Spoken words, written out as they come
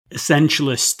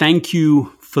Essentialists, thank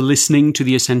you for listening to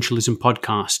the Essentialism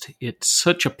podcast. It's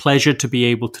such a pleasure to be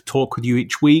able to talk with you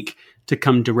each week, to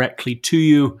come directly to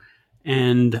you.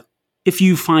 And if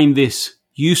you find this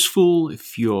useful,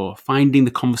 if you're finding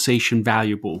the conversation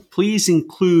valuable, please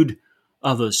include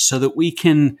others so that we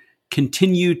can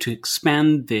continue to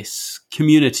expand this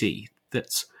community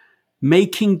that's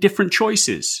making different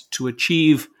choices to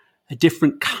achieve a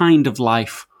different kind of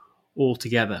life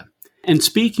altogether. And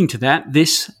speaking to that,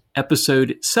 this episode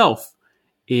itself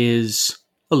is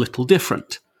a little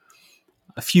different.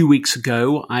 A few weeks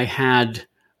ago, I had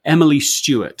Emily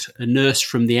Stewart, a nurse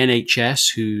from the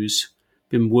NHS who's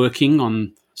been working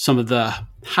on some of the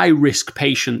high-risk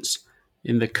patients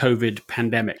in the COVID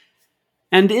pandemic.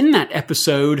 And in that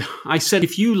episode, I said,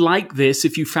 if you like this,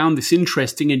 if you found this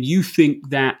interesting and you think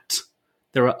that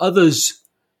there are others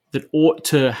that ought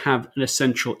to have an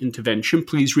essential intervention,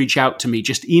 please reach out to me.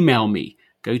 Just email me.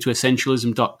 Go to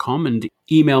essentialism.com and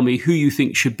email me who you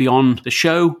think should be on the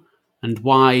show and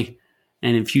why.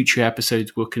 And in future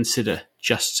episodes, we'll consider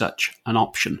just such an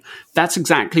option. That's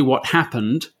exactly what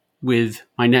happened with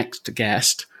my next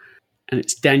guest. And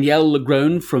it's Danielle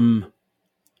LaGrone from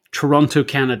Toronto,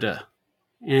 Canada.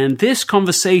 And this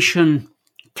conversation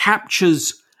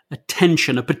captures a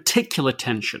tension, a particular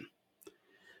tension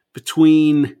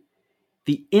between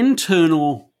the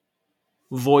internal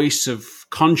voice of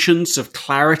conscience, of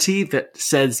clarity that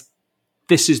says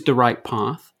this is the right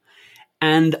path,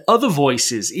 and other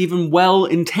voices, even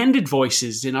well-intended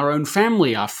voices in our own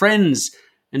family, our friends,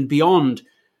 and beyond,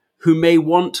 who may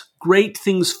want great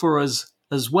things for us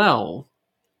as well,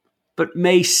 but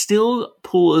may still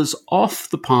pull us off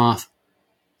the path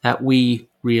that we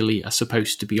really are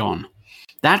supposed to be on.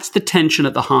 That's the tension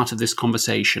at the heart of this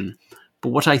conversation. But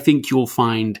what I think you'll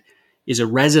find is a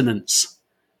resonance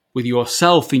with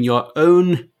yourself in your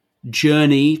own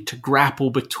journey to grapple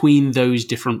between those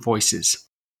different voices.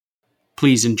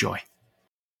 Please enjoy.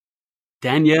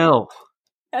 Danielle.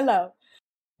 Hello.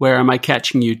 Where am I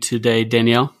catching you today,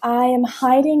 Danielle? I am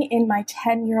hiding in my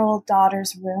 10-year-old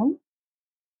daughter's room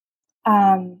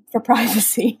for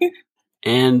privacy.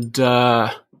 And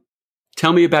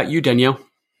tell me about you, Danielle.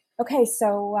 Okay,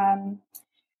 so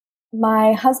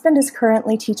my husband is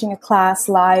currently teaching a class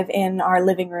live in our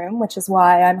living room, which is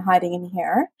why I'm hiding in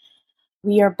here.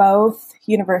 We are both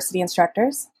university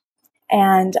instructors,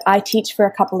 and I teach for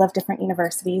a couple of different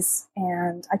universities,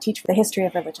 and I teach for the history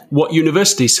of religion. What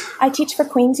universities? I teach for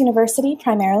Queen's University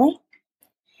primarily.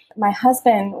 My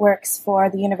husband works for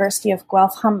the University of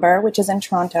Guelph-Humber, which is in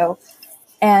Toronto,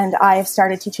 and I've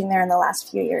started teaching there in the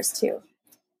last few years too.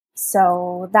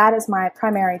 So that is my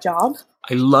primary job.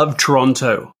 I love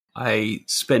Toronto. I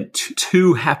spent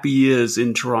 2 happy years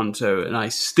in Toronto, and I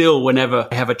still, whenever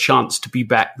I have a chance to be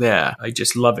back there, I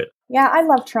just love it. Yeah, I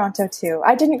love Toronto too.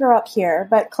 I didn't grow up here,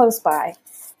 but close by.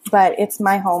 But it's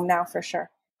my home now for sure.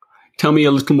 Tell me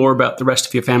a little more about the rest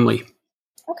of your family.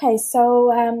 Okay,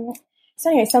 so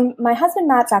my husband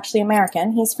Matt's actually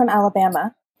American. He's from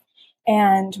Alabama,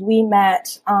 and we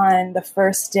met on the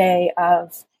first day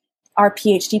of our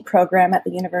PhD program at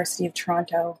the University of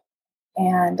Toronto.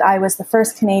 And I was the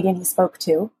first Canadian he spoke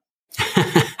to.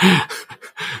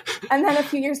 And then a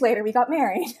few years later, we got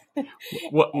married.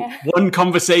 One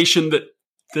conversation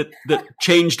that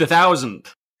changed 1,000.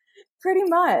 Pretty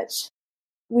much.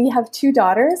 We have 2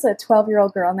 daughters, a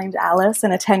 12-year-old girl named Alice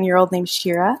and a 10-year-old named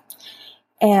Shira.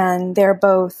 And they're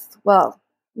both, well,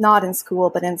 not in school,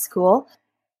 but in school.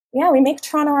 Yeah, we make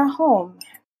Toronto our home.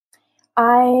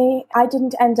 I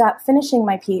didn't end up finishing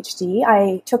my PhD.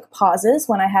 I took pauses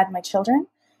when I had my children,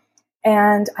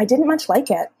 and I didn't much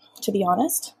like it, to be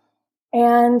honest.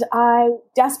 And I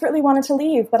desperately wanted to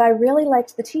leave, but I really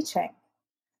liked the teaching.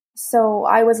 So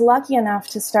I was lucky enough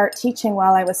to start teaching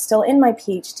while I was still in my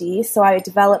PhD, so I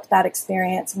developed that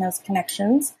experience and those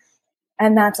connections,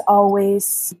 and that's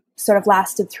always sort of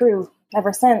lasted through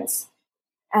ever since.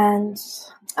 And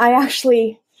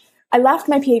I left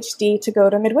my PhD to go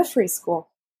to midwifery school.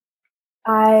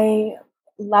 I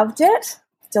loved it.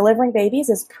 Delivering babies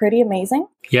is pretty amazing.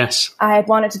 Yes. I had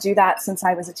wanted to do that since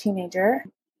I was a teenager.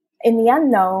 In the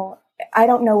end, though, I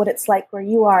don't know what it's like where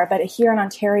you are, but here in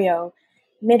Ontario,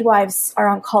 midwives are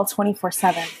on call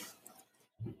 24/7.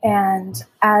 And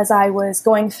as I was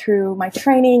going through my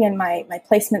training and my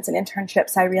placements and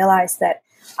internships, I realized that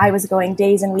I was going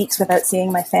days and weeks without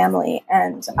seeing my family,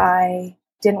 and I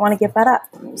didn't want to give that up.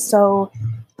 So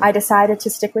I decided to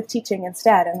stick with teaching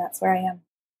instead, and that's where I am.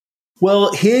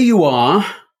 Well, here you are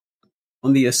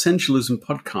on the Essentialism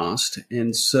podcast,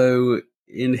 and so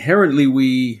inherently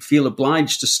we feel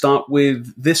obliged to start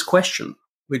with this question,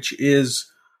 which is,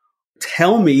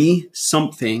 tell me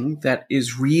something that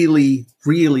is really,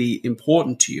 really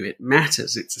important to you. It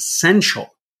matters. It's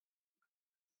essential,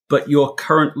 but you're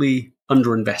currently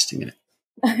underinvesting in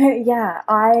it. Yeah,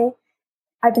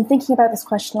 I've been thinking about this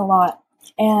question a lot.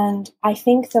 And I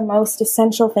think the most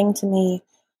essential thing to me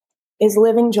is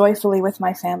living joyfully with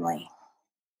my family.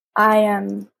 I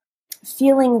am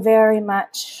feeling very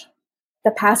much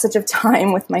the passage of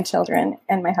time with my children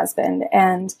and my husband,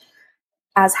 and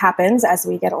as happens as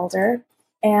we get older.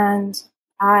 And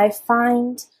I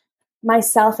find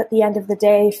myself at the end of the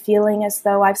day feeling as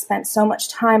though I've spent so much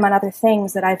time on other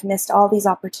things that I've missed all these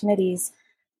opportunities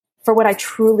for what I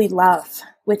truly love,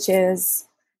 which is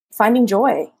finding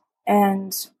joy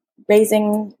and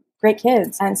raising great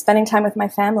kids and spending time with my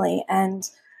family. And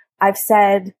I've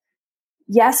said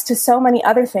yes to so many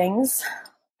other things,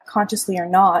 consciously or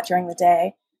not, during the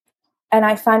day. And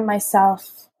I find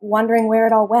myself wondering where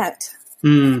it all went.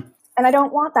 And I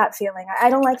don't want that feeling. I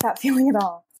don't like that feeling at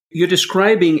all. You're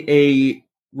describing a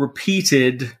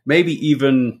repeated, maybe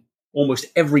even almost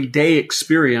everyday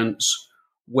experience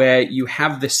where you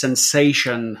have this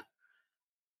sensation,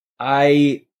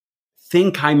 I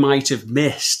think I might have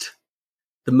missed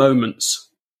the moments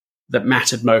that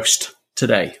mattered most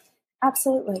today.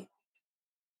 Absolutely.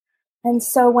 And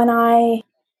so when I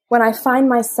find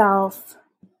myself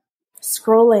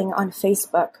scrolling on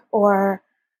Facebook or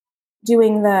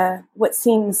doing what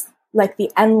seems like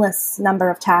the endless number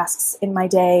of tasks in my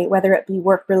day, whether it be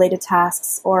work-related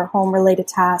tasks or home-related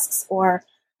tasks or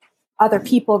other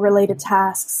people-related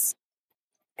tasks,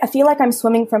 I feel like I'm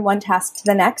swimming from one task to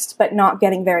the next, but not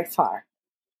getting very far.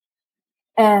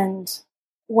 And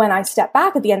when I step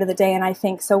back at the end of the day and I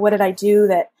think, so what did I do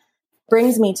that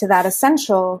brings me to that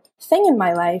essential thing in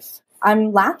my life?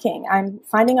 I'm lacking. I'm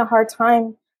finding a hard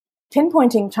time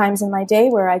pinpointing times in my day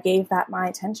where I gave that my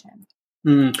attention.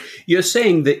 You're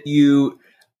saying that you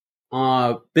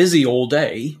are busy all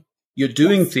day. You're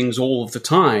doing things all of the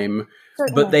time,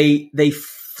 Certainly. but they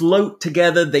float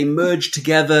together, they merge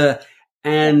together.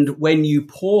 And when you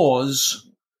pause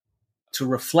to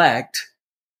reflect,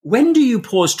 when do you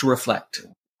pause to reflect?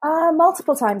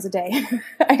 Multiple times a day.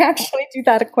 I actually do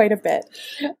that quite a bit.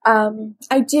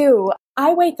 I do.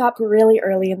 I wake up really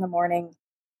early in the morning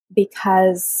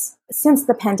because since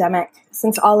the pandemic,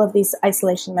 since all of these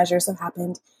isolation measures have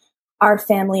happened, our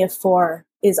family of 4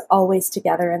 is always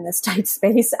together in this tight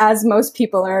space, as most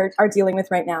people are dealing with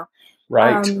right now.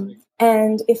 Right.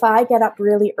 And if I get up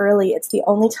really early, it's the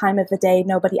only time of the day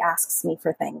nobody asks me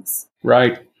for things.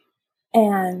 Right.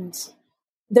 And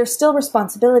there's still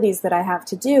responsibilities that I have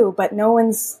to do, but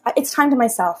it's time to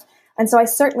myself. And so I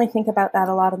certainly think about that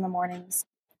a lot in the mornings.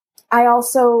 I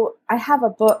have a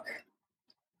book,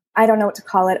 I don't know what to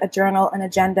call it, a journal, an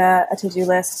agenda, a to-do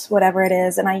list, whatever it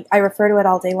is. And I refer to it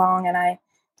all day long. And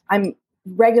I'm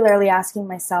regularly asking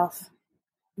myself,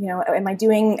 am I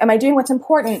doing what's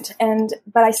important?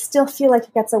 But I still feel like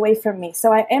it gets away from me.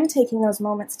 So I am taking those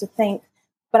moments to think,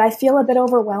 but I feel a bit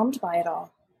overwhelmed by it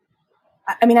all.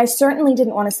 I mean, I certainly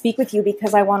didn't want to speak with you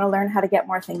because I want to learn how to get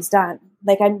more things done.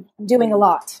 Like, I'm doing a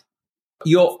lot.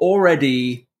 You're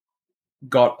already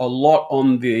got a lot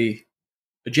on the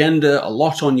agenda, a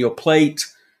lot on your plate.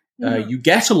 You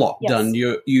get a lot done.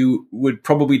 You would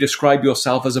probably describe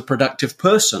yourself as a productive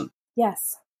person.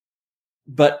 Yes.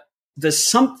 But there's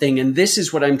something, and this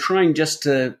is what I'm trying just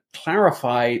to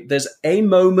clarify, there's a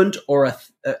moment or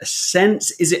a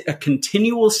sense. Is it a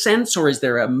continual sense, or is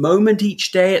there a moment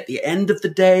each day at the end of the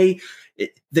day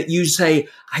that you say,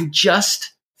 I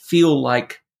just feel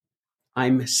like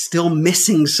I'm still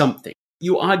missing something?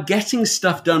 You are getting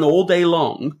stuff done all day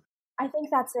long. I think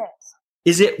that's it.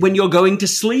 Is it when you're going to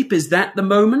sleep? Is that the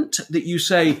moment that you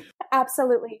say?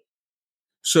 Absolutely.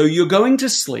 So you're going to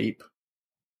sleep.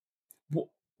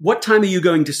 What time are you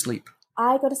going to sleep?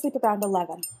 I go to sleep around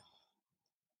 11.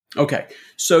 Okay.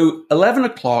 So 11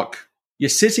 o'clock, you're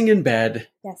sitting in bed.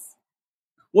 Yes.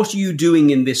 What are you doing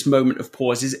in this moment of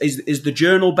pause? Is the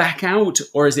journal back out,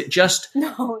 or is it just...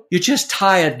 No. You're just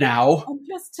tired now. I'm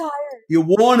just tired. You're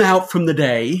worn out from the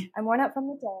day. I'm worn out from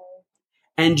the day.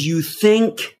 And you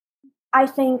think... I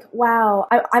think, wow.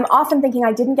 I'm often thinking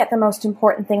I didn't get the most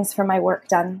important things for my work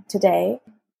done today.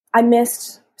 I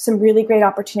missed some really great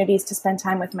opportunities to spend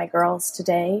time with my girls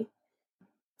today.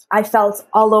 I felt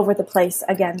all over the place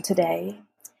again today.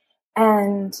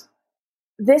 And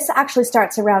this actually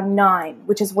starts around 9,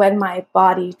 which is when my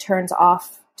body turns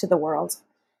off to the world.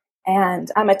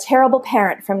 And I'm a terrible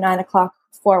parent from 9 o'clock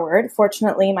forward.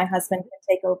 Fortunately, my husband can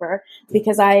take over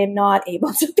because I am not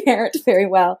able to parent very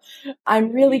well.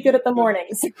 I'm really good at the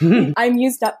mornings. I'm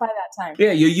used up by that time.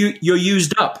 Yeah, you're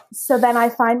used up. So then I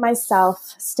find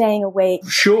myself staying awake.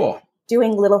 Sure.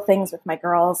 doing little things with my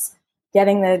girls,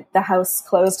 getting the house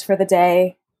closed for the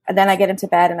day. And then I get into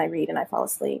bed and I read and I fall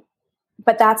asleep.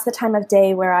 But that's the time of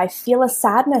day where I feel a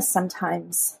sadness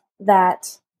sometimes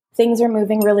that things are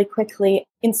moving really quickly.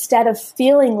 Instead of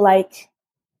feeling like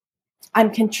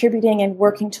I'm contributing and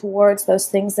working towards those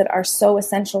things that are so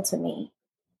essential to me,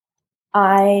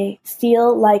 I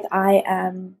feel like I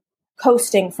am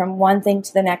coasting from one thing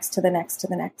to the next, to the next, to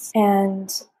the next.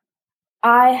 And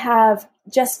I have,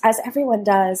 just as everyone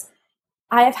does,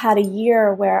 I have had a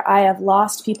year where I have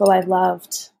lost people I've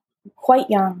loved quite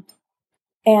young.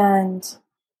 And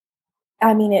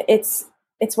I mean, it's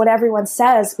what everyone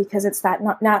says because it's that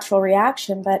natural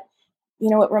reaction. But,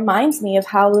 it reminds me of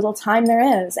how little time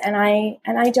there is. And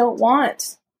I don't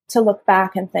want to look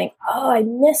back and think, oh, I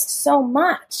missed so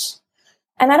much.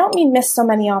 And I don't mean miss so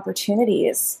many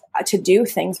opportunities to do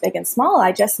things big and small.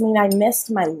 I just mean I missed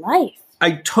my life.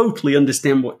 I totally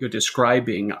understand what you're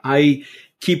describing. I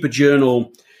keep a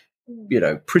journal,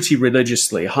 pretty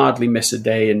religiously, hardly miss a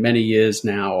day in many years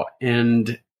now.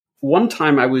 And one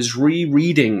time I was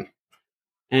rereading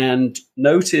and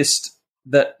noticed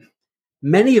that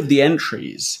many of the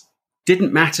entries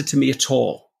didn't matter to me at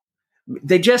all.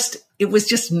 It was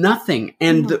just nothing.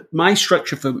 And my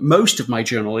structure for most of my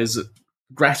journal is a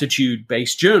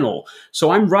gratitude-based journal.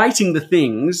 So I'm writing the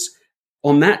things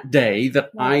on that day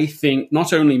that I think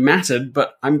not only mattered,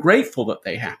 but I'm grateful that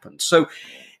they happened. So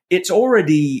it's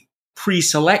already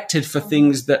pre-selected for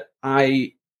things that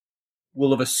I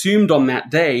will have assumed on that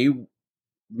day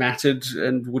mattered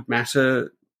and would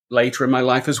matter later in my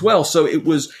life as well. So it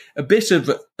was a bit of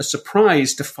a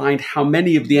surprise to find how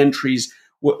many of the entries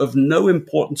were of no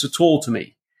importance at all to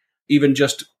me, even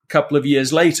just a couple of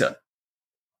years later.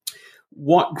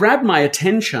 What grabbed my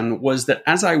attention was that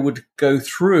as I would go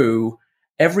through,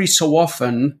 every so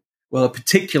often, a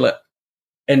particular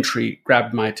entry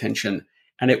grabbed my attention,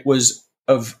 and it was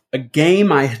of a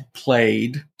game I had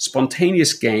played,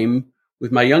 spontaneous game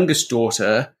with my youngest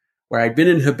daughter, where I'd been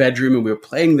in her bedroom and we were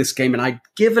playing this game, and I'd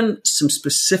given some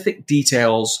specific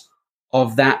details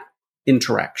of that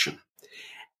interaction.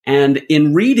 And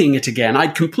in reading it again,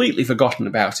 I'd completely forgotten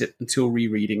about it until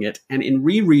rereading it. And in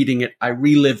rereading it, I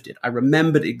relived it. I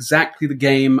remembered exactly the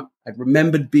game. I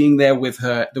remembered being there with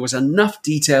her. There was enough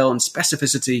detail and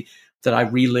specificity that I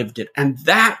relived it. And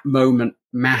that moment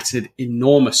mattered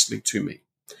enormously to me.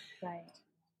 Right.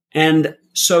 And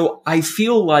so I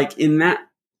feel like in that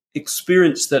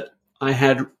experience that I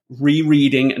had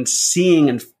rereading and seeing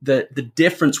and the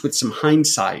difference with some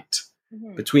hindsight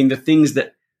between the things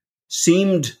that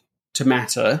seemed to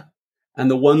matter and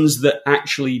the ones that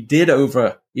actually did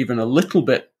over even a little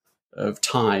bit of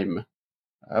time,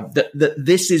 that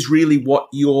this is really what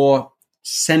you're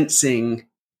sensing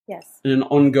in an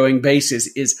ongoing basis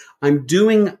is I'm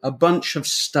doing a bunch of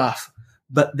stuff,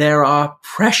 but there are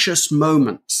precious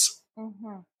moments.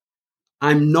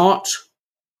 I'm not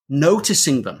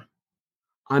noticing them.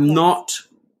 I'm not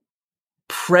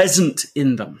present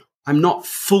in them. I'm not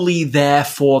fully there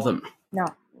for them. No.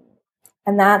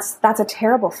 And that's a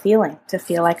terrible feeling, to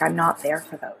feel like I'm not there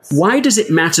for those. Why does it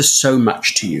matter so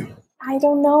much to you? I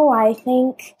don't know.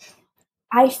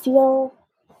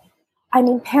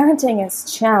 Parenting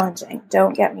is challenging,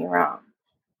 don't get me wrong.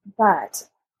 But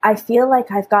I feel like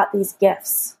I've got these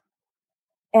gifts.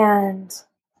 And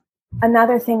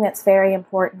another thing that's very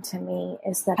important to me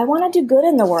is that I want to do good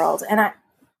in the world. And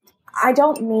I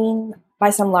don't mean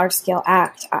by some large-scale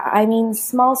act. I mean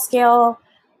small-scale,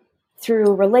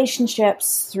 through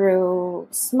relationships, through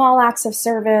small acts of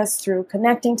service, through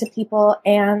connecting to people,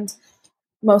 and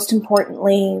most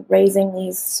importantly, raising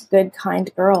these good, kind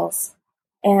girls.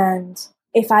 And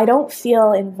if I don't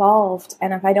feel involved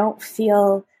and if I don't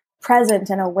feel present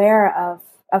and aware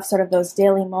of sort of those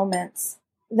daily moments,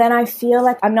 then I feel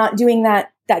like I'm not doing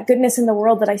that goodness in the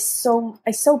world that I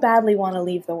so badly want to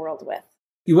leave the world with.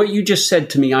 What you just said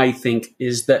to me, I think,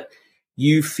 is that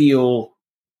you feel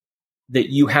that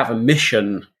you have a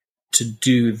mission to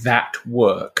do that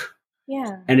work.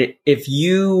 Yeah. And if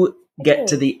you get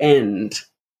to the end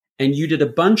and you did a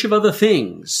bunch of other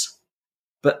things,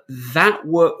 but that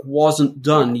work wasn't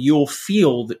done, you'll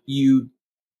feel that you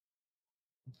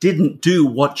didn't do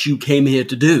what you came here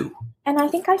to do. And I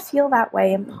think I feel that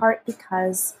way in part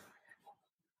because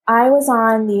I was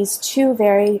on these two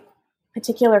very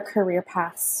particular career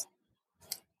paths,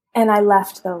 and I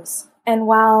left those. And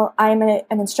while I'm an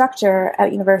instructor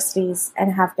at universities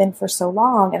and have been for so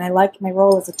long, and I like my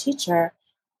role as a teacher,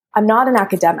 I'm not an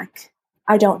academic.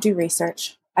 I don't do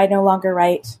research. I no longer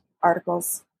write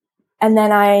articles. And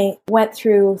then I went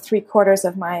through 3/4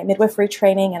 of my midwifery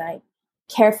training, and I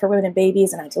cared for women and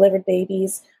babies, and I delivered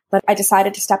babies. but I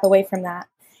decided to step away from that.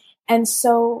 And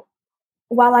so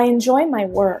while I enjoy my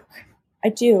work, I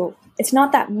do, it's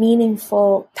not that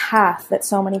meaningful path that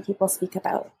so many people speak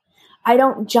about. I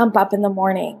don't jump up in the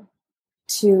morning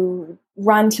to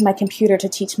run to my computer to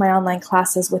teach my online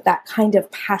classes with that kind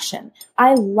of passion.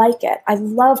 I like it. I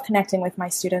love connecting with my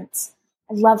students.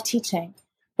 I love teaching.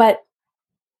 But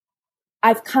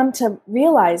I've come to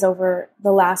realize over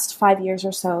the last 5 years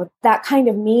or so, that kind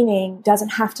of meaning doesn't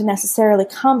have to necessarily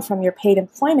come from your paid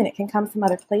employment. It can come from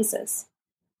other places.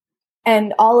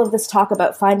 And all of this talk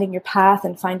about finding your path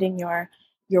and finding your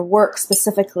work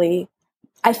specifically,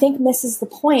 I think misses the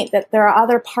point that there are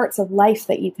other parts of life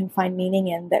that you can find meaning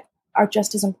in that are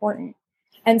just as important.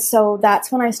 And so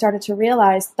that's when I started to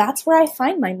realize that's where I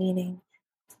find my meaning,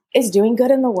 is doing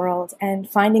good in the world and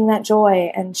finding that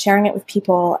joy and sharing it with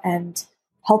people and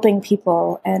helping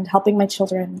people and helping my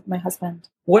children, my husband.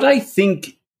 What I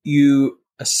think you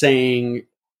are saying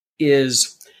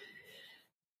is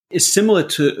similar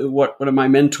to what one of my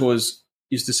mentors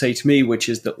used to say to me, which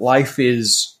is that life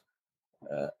is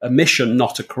a mission,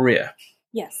 not a career.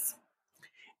 Yes.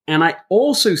 And it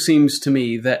also seems to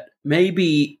me that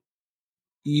maybe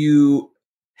you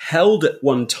held at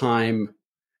one time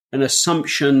an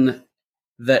assumption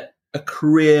that a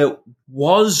career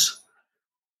was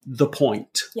the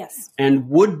point. Yes. And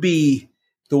would be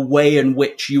the way in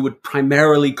which you would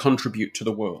primarily contribute to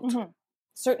the world. Mm-hmm.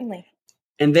 Certainly.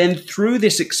 And then through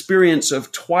this experience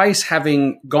of twice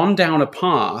having gone down a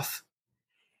path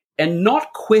and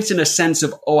not quit in a sense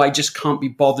of, oh, I just can't be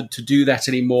bothered to do that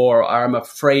anymore, or I'm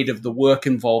afraid of the work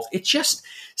involved. It's just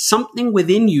something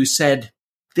within you said,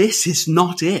 this is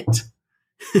not it.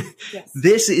 Yes.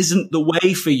 This isn't the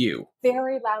way for you.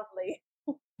 Very loudly.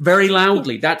 Very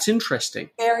loudly. That's interesting.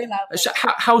 Very loudly. So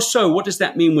how so? What does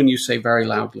that mean when you say very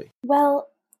loudly? Well,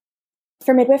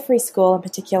 for midwifery school in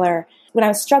particular, when I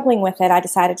was struggling with it, I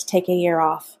decided to take a year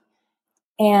off.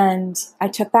 And I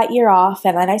took that year off,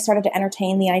 and then I started to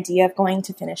entertain the idea of going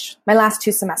to finish my last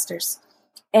 2 semesters.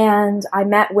 And I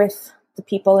met with the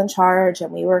people in charge,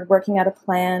 and we were working out a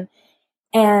plan.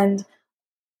 And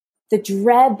the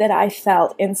dread that I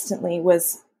felt instantly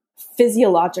was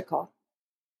physiological.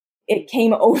 It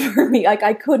came over me, like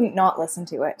I couldn't not listen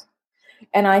to it.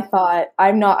 And I thought,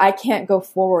 I can't go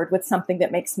forward with something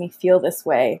that makes me feel this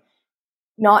way.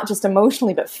 Not just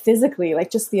emotionally, but physically,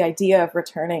 like just the idea of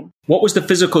returning. What was the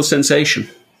physical sensation?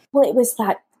 Well, it was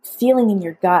that feeling in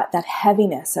your gut, that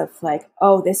heaviness of like,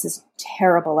 oh, this is a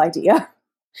terrible idea.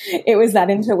 It was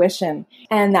that intuition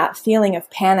and that feeling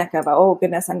of panic of, oh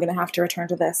goodness, I'm going to have to return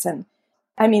to this. And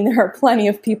I mean, there are plenty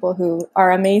of people who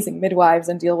are amazing midwives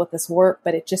and deal with this work,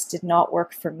 but it just did not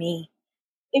work for me.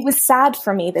 It was sad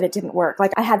for me that it didn't work.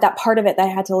 Like I had that part of it that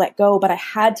I had to let go, but I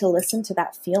had to listen to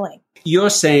that feeling. You're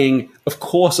saying, of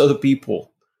course, other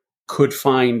people could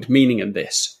find meaning in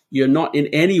this. You're not in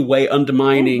any way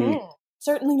undermining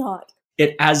Certainly not.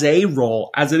 it as a role,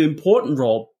 as an important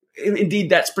role. Indeed,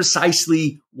 that's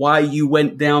precisely why you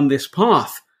went down this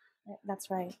path. That's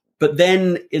right. But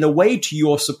then, in a way, to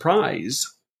your surprise,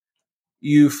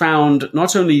 you found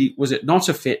not only was it not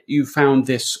a fit, you found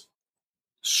this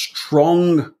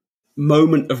strong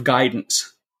moment of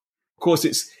guidance. Of course,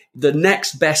 it's the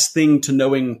next best thing to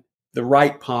knowing the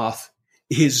right path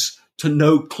is to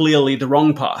know clearly the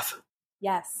wrong path.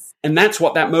 Yes. And that's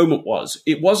what that moment was.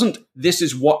 It wasn't, this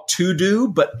is what to do,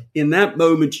 but in that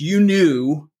moment, you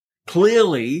knew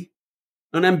clearly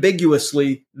and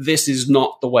ambiguously, this is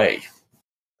not the way.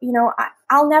 You know,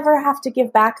 I'll never have to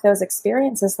give back those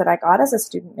experiences that I got as a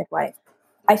student midwife.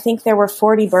 I think there were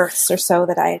 40 births or so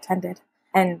that I attended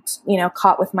and, you know,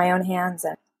 caught with my own hands.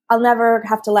 And I'll never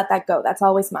have to let that go. That's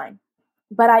always mine.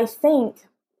 But I think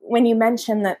when you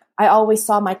mentioned that I always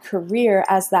saw my career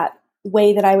as that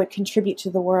way that I would contribute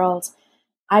to the world,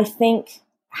 I think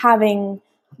having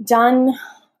done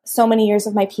so many years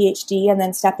of my PhD and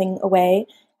then stepping away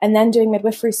and then doing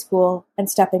midwifery school and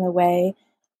stepping away,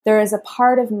 there is a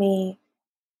part of me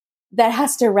that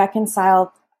has to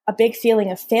reconcile a big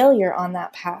feeling of failure on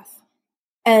that path.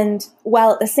 And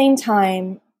while at the same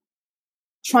time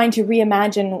trying to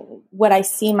reimagine what I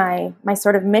see my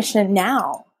sort of mission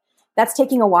now, that's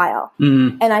taking a while.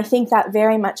 Mm-hmm. And I think that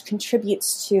very much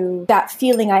contributes to that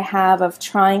feeling I have of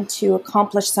trying to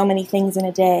accomplish so many things in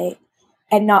a day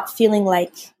and not feeling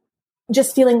like,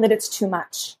 just feeling that it's too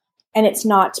much and it's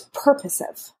not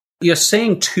purposive. You're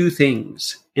saying two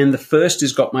things, and the first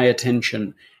has got my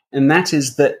attention, and that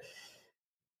is that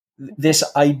this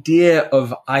idea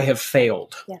of I have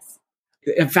failed. Yes.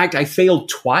 In fact, I failed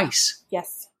twice.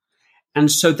 Yes.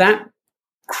 And so that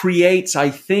creates, I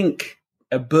think,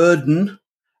 a burden,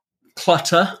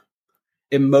 clutter,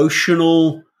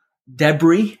 emotional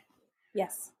debris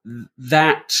Yes.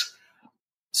 that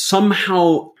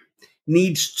somehow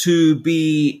needs to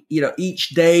be, each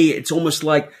day it's almost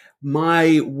like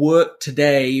my work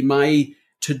today, my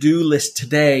to-do list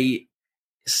today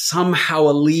somehow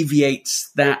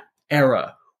alleviates that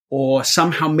error, or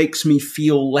somehow makes me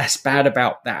feel less bad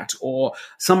about that, or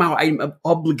somehow I'm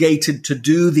obligated to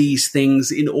do these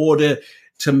things in order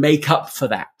to make up for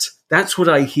that. That's what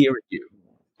I hear in you.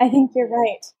 I think you're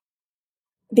right.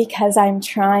 Because I'm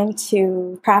trying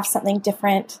to craft something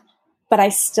different, but I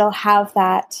still have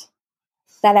that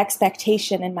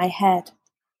expectation in my head.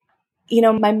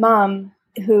 My mom,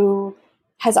 who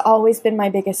has always been my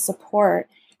biggest support,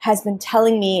 has been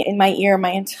telling me in my ear my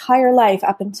entire life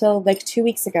up until like 2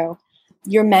 weeks ago,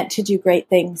 you're meant to do great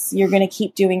things. You're going to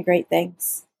keep doing great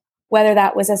things. Whether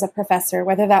that was as a professor,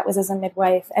 whether that was as a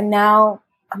midwife. And now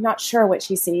I'm not sure what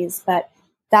she sees, but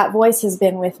that voice has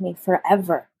been with me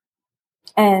forever.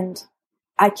 And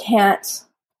I can't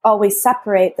always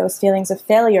separate those feelings of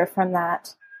failure from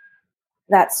that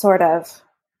sort of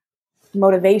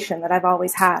motivation that I've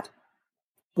always had.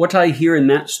 What I hear in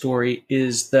that story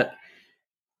is that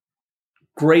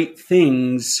great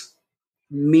things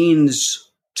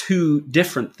means two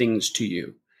different things to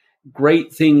you.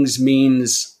 Great things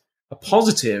means a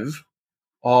positive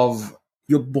of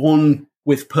you're born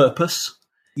with purpose.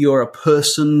 You're a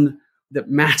person that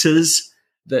matters,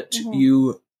 that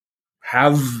you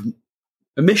have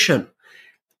a mission.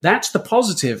 That's the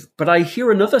positive. But I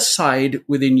hear another side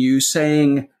within you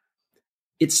saying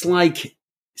it's like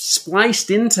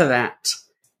spliced into that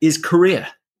is career.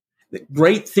 That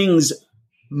great things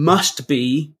must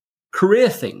be career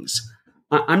things.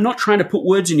 I'm not trying to put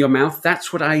words in your mouth.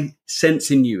 That's what I sense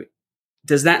in you.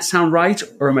 Does that sound right,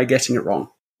 or am I getting it wrong?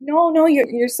 No,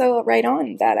 you're so right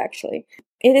on that, actually.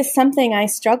 It is something I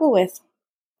struggle with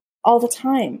all the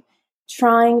time,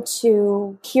 trying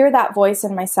to hear that voice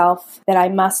in myself that I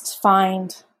must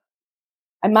find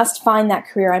that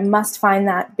career, I must find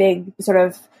that big sort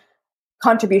of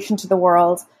contribution to the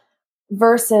world,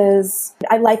 versus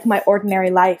I like my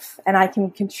ordinary life and I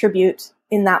can contribute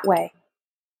in that way.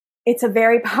 It's a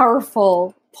very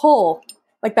powerful pull,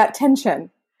 like that tension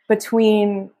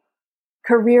between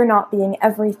career not being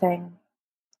everything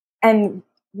and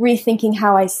rethinking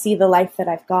how I see the life that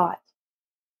I've got.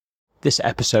 This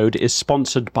episode is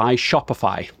sponsored by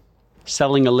Shopify.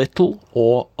 Selling a little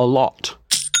or a lot.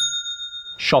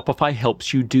 Shopify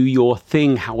helps you do your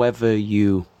thing however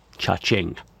you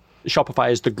cha-ching.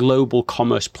 Shopify is the global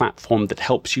commerce platform that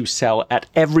helps you sell at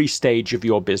every stage of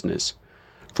your business.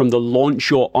 From the launch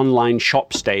your online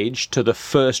shop stage to the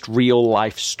first real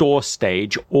life store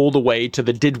stage, all the way to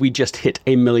the did we just hit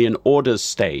 1 million orders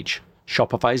stage.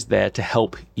 Shopify's there to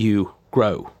help you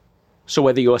grow. So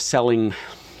whether you're selling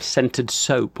scented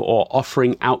soap or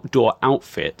offering outdoor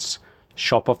outfits,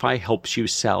 Shopify helps you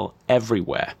sell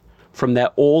everywhere. From their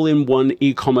all-in-one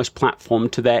e-commerce platform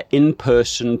to their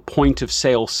in-person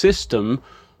point-of-sale system,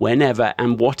 whenever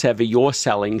and whatever you're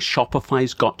selling,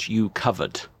 Shopify's got you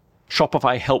covered.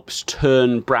 Shopify helps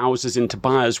turn browsers into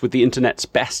buyers with the internet's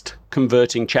best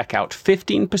converting checkout,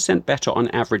 15% better on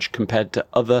average compared to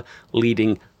other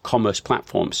leading commerce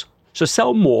platforms. So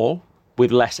sell more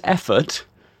with less effort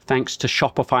thanks to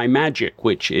Shopify Magic,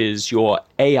 which is your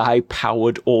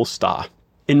AI-powered all-star.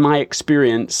 In my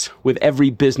experience with every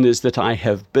business that I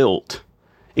have built,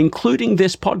 including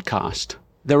this podcast,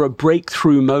 there are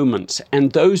breakthrough moments,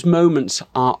 and those moments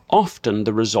are often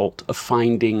the result of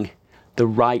finding the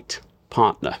right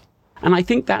partner. And I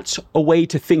think that's a way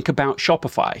to think about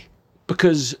Shopify,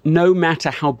 because no matter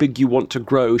how big you want to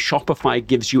grow, Shopify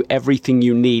gives you everything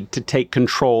you need to take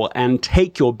control and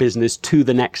take your business to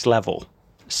the next level.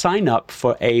 Sign up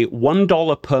for a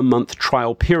 $1 per month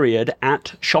trial period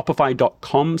at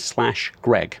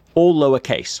shopify.com/Greg, all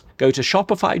lowercase. Go to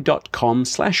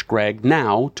shopify.com/Greg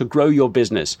now to grow your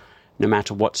business, no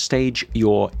matter what stage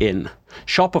you're in.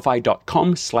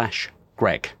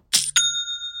 Shopify.com/Greg.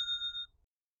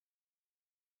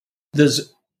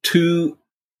 There's two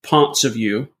parts of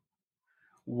you.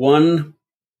 One,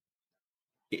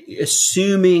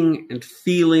 assuming and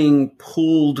feeling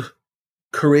pulled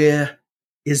career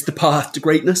is the path to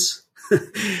greatness.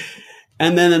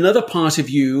 And then another part of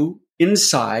you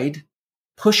inside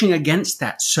pushing against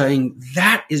that, saying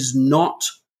that is not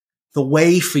the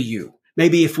way for you.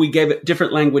 Maybe if we gave it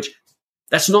different language,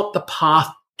 that's not the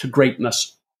path to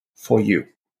greatness for you.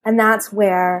 And that's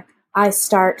where I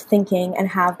start thinking, and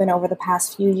have been over the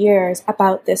past few years,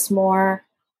 about this more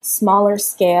smaller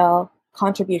scale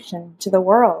contribution to the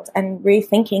world and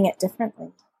rethinking it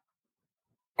differently.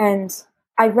 And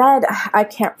I read, I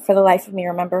can't for the life of me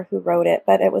remember who wrote it,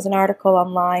 but it was an article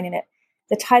online, and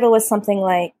the title was something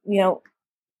like,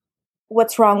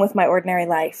 what's wrong with my ordinary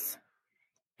life?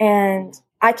 And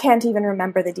I can't even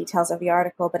remember the details of the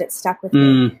article, but it stuck with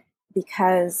me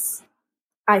because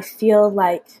I feel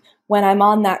like when I'm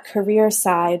on that career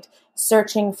side,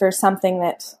 searching for something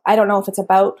that I don't know if it's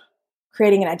about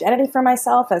creating an identity for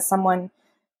myself as someone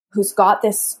who's got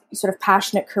this sort of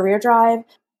passionate career drive.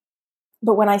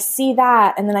 But when I see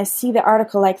that, and then I see the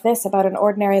article like this about an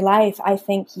ordinary life, I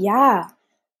think, yeah,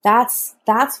 that's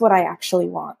what I actually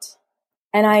want.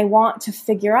 And I want to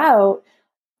figure out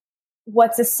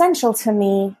what's essential to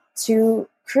me to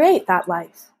create that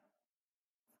life.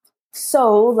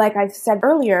 So, like I've said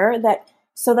earlier,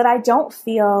 so that I don't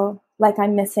feel like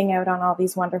I'm missing out on all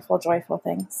these wonderful, joyful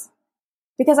things.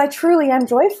 Because I truly am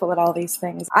joyful at all these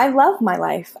things. I love my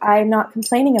life. I'm not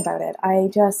complaining about it.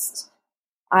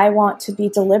 I want to be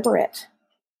deliberate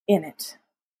in it.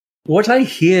 What I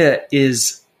hear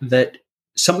is that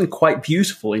something quite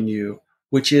beautiful in you,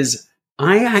 which is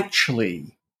I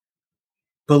actually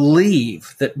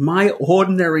believe that my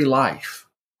ordinary life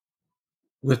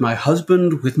with my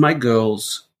husband, with my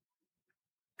girls,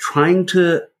 trying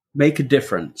to make a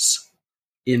difference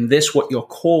in this, what you're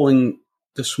calling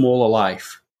the smaller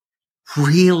life,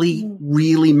 really,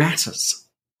 really matters.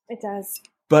 It does.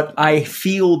 But I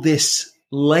feel this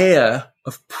layer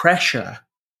of pressure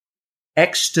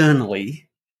externally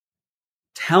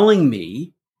telling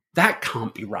me that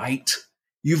can't be right.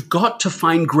 You've got to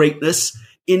find greatness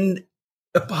in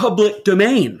a public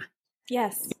domain.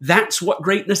 Yes. That's what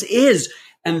greatness is.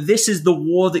 And this is the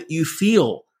war that you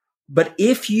feel. But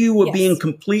if you were being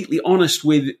completely honest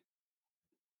with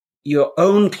your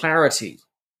own clarity,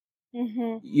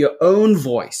 your own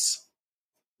voice,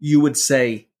 you would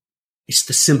say, it's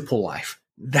the simple life.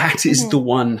 That is the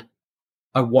one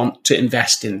I want to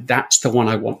invest in. That's the one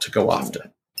I want to go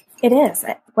after. It is.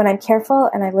 When I'm careful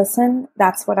and I listen,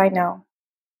 that's what I know.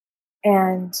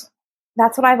 And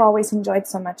that's what I've always enjoyed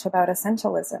so much about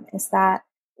essentialism, is that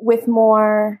with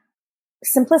more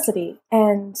simplicity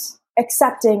and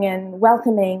accepting and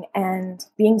welcoming and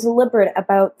being deliberate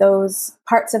about those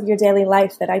parts of your daily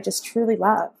life that I just truly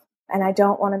love and I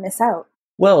don't want to miss out.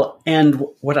 Well, and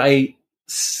what I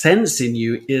sense in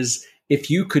you is if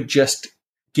you could just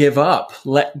give up,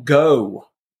 let go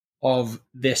of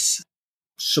this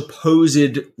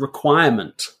supposed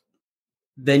requirement,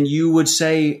 then you would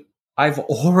say, I've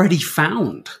already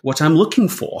found what I'm looking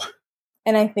for.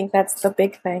 And I think that's the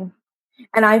big thing.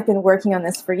 And I've been working on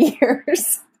this for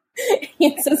years.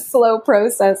 It's a slow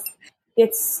process.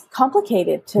 It's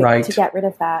complicated to get rid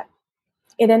of that.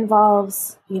 It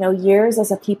involves, years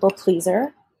as a people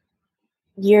pleaser,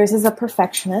 years as a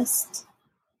perfectionist,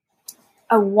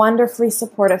 a wonderfully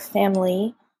supportive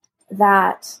family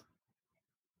that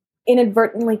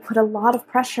inadvertently put a lot of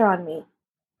pressure on me.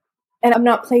 And I'm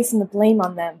not placing the blame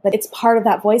on them, but it's part of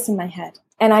that voice in my head.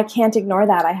 And I can't ignore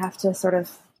that. I have to sort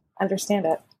of understand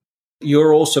it.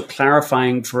 You're also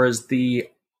clarifying for us the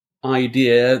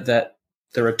idea that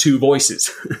there are two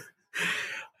voices.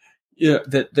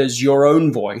 That there's your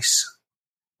own voice.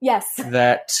 Yes.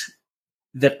 That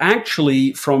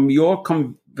actually, from your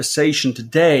conversation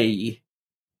today,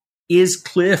 is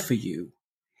clear for you.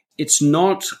 It's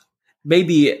not,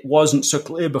 maybe it wasn't so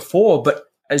clear before, but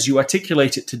as you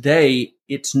articulate it today,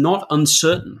 it's not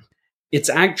uncertain. It's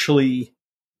actually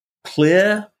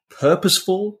clear,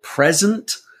 purposeful,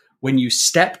 present. When you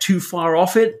step too far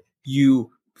off it,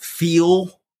 you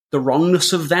feel the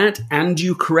wrongness of that and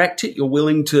you correct it. You're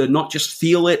willing to not just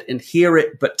feel it and hear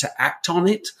it, but to act on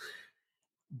it.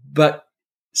 But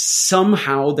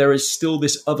somehow there is still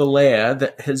this other layer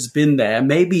that has been there.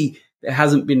 Maybe there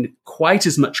hasn't been quite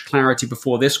as much clarity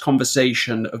before this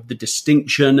conversation of the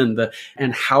distinction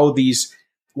and how these,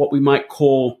 what we might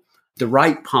call the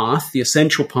right path, the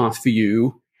essential path for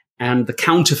you, and the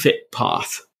counterfeit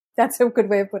path. That's a good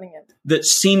way of putting it. That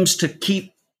seems to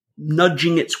keep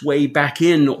nudging its way back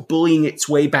in or bullying its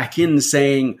way back in,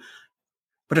 saying,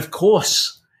 but of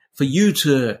course, for you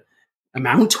to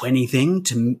amount to anything,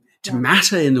 to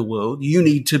matter in the world, you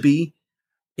need to be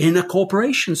in a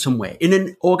corporation somewhere, in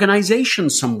an organization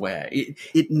somewhere.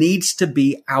 It needs to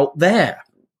be out there.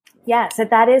 Yes,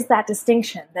 that is that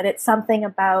distinction, that it's something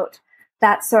about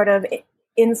that sort of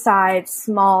inside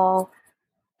small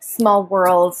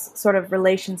worlds sort of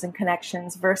relations and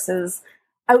connections versus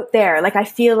out there. Like I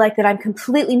feel like that I'm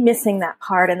completely missing that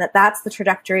part and that's the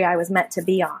trajectory I was meant to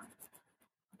be on.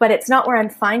 But it's not where I'm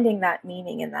finding that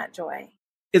meaning and that joy.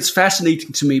 It's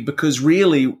fascinating to me because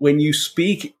really when you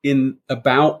speak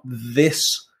about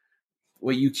this,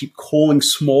 what you keep calling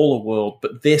smaller world,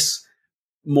 but this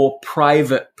more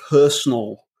private,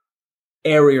 personal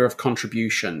area of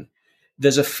contribution,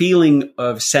 there's a feeling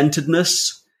of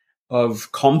centeredness,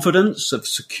 of confidence, of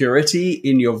security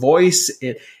in your voice.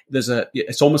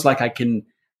 It's almost like I can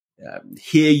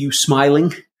hear you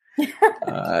smiling.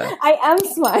 I am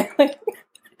smiling.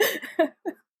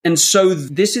 And so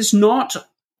this is not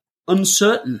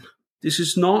uncertain. This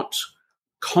is not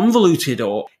convoluted,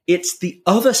 or it's the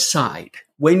other side.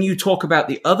 When you talk about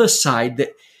the other side,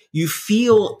 that you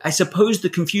feel, I suppose the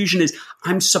confusion is,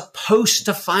 I'm supposed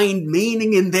to find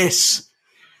meaning in this.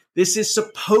 This is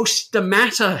supposed to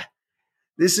matter.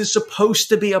 This is supposed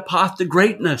to be a path to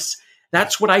greatness.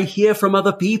 That's what I hear from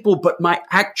other people, but my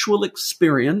actual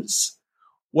experience,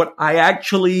 what I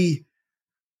actually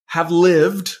have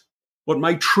lived, what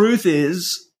my truth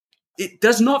is, it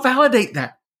does not validate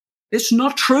that. It's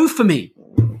not true for me.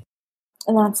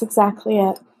 And that's exactly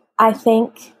it. I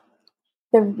think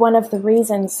one of the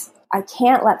reasons I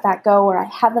can't let that go, or I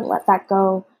haven't let that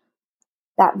go,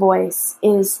 that voice,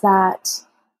 is that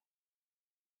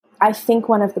I think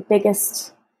one of the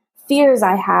biggest fears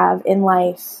I have in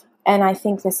life, and I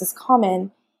think this is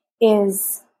common,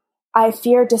 is I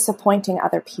fear disappointing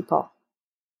other people.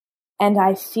 And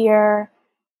I fear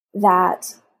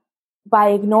that by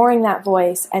ignoring that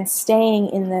voice and staying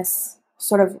in this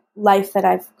sort of life that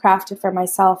I've crafted for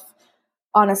myself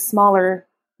on a smaller,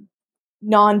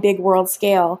 non-big world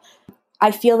scale,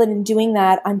 I feel that in doing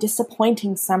that, I'm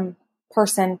disappointing some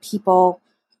person, people.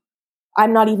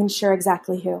 I'm not even sure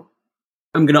exactly who.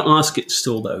 I'm going to ask it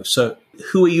still, though. So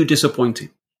who are you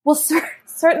disappointing? Well,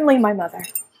 certainly my mother,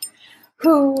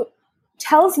 who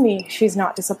tells me she's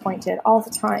not disappointed all the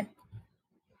time.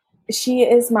 She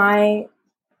is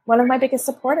one of my biggest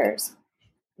supporters.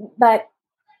 But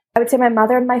I would say my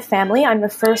mother and my family. I'm the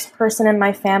first person in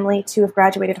my family to have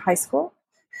graduated high school.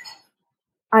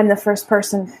 I'm the first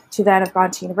person to then have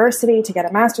gone to university, to get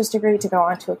a master's degree, to go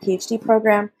on to a PhD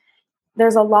program.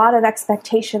 There's a lot of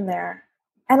expectation there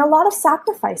and a lot of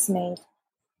sacrifice made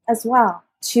as well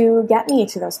to get me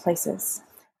to those places.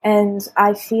 And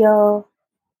I feel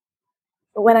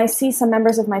when I see some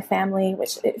members of my family,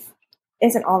 which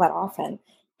isn't all that often,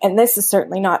 and this is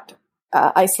certainly not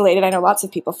isolated. I know lots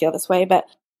of people feel this way, but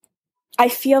I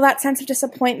feel that sense of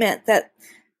disappointment that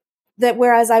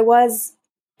whereas I was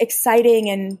exciting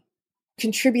and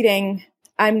contributing,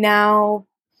 I'm now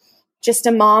just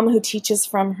a mom who teaches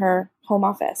from her home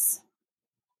office.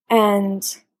 And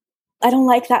I don't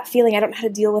like that feeling. I don't know how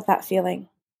to deal with that feeling.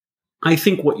 I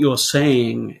think what you're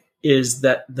saying is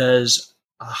that there's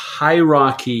a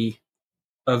hierarchy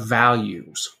of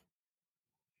values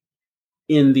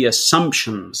in the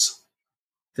assumptions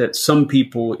that some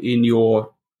people in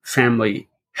your family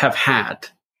have had,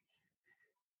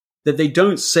 that they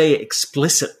don't say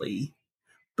explicitly,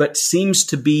 but seems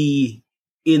to be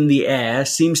in the air,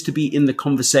 seems to be in the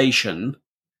conversation,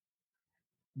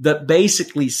 that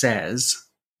basically says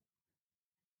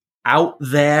out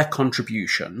there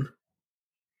contribution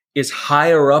is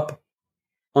higher up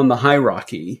on the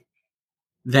hierarchy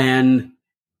than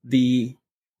the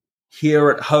here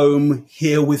at home,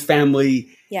 here with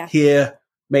family, here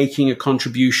making a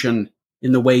contribution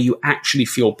in the way you actually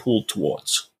feel pulled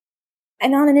towards.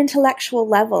 And on an intellectual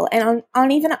level and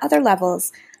on even other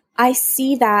levels, I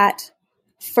see that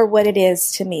for what it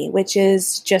is to me, which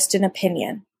is just an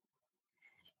opinion.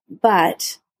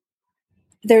 But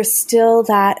there's still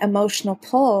that emotional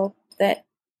pull that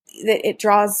it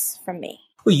draws from me.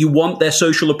 Well, you want their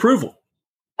social approval.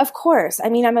 Of course. I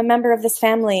mean, I'm a member of this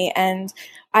family, and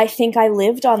I think I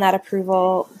lived on that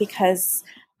approval because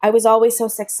I was always so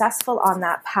successful on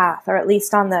that path, or at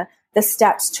least on the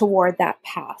steps toward that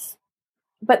path.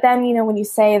 But then, when you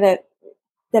say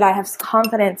that I have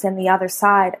confidence in the other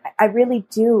side, I really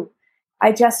do.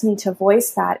 I just need to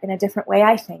voice that in a different way,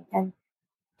 I think. And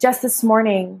just this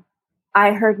morning,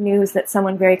 I heard news that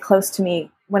someone very close to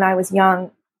me when I was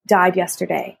young died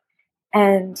yesterday.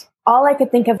 And all I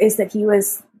could think of is that he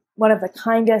was one of the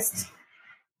kindest,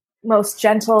 most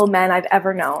gentle men I've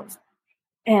ever known.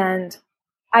 And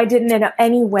I didn't in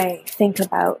any way think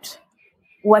about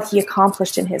what he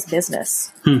accomplished in his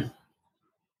business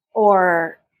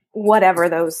or whatever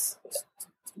those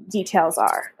details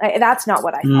are. That's not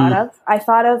what I thought of. I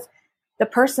thought of the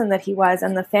person that he was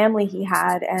and the family he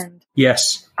had. And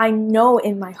yes, I know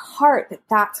in my heart that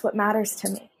that's what matters to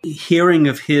me. Hearing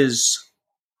of his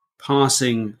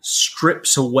passing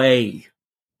strips away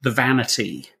the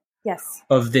vanity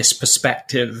of this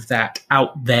perspective that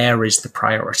out there is the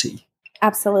priority.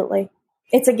 Absolutely.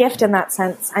 It's a gift in that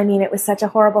sense. I mean, it was such a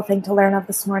horrible thing to learn of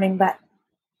this morning, but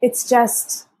it's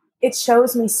just, it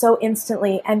shows me so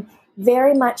instantly. And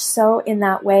very much so in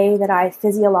that way that I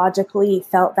physiologically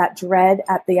felt that dread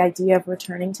at the idea of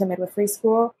returning to midwifery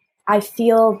school. I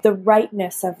feel the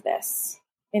rightness of this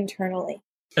internally.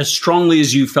 As strongly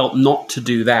as you felt not to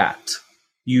do that,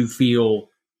 you feel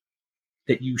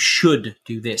that you should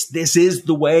do this. This is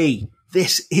the way.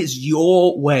 This is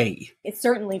your way. It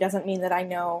certainly doesn't mean that I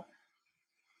know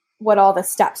what all the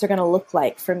steps are going to look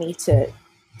like for me to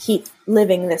keep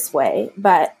living this way,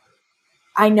 but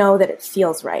I know that it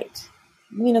feels right.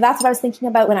 That's what I was thinking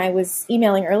about when I was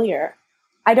emailing earlier.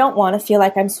 I don't want to feel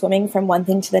like I'm swimming from one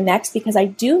thing to the next because I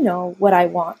do know what I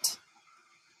want.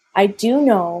 I do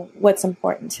know what's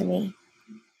important to me.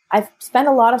 I've spent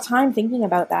a lot of time thinking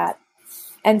about that.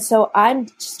 And so I'm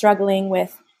struggling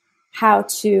with how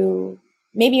to,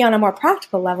 maybe on a more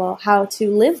practical level, how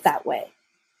to live that way,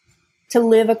 to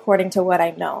live according to what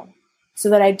I know, so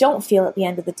that I don't feel at the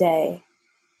end of the day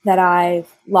that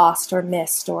I've lost or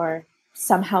missed or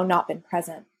somehow not been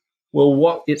present. Well,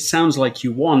 what it sounds like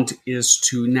you want is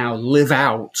to now live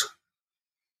out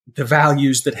the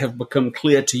values that have become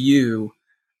clear to you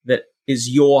that is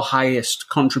your highest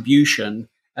contribution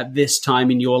at this time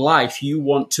in your life. You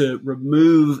want to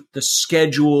remove the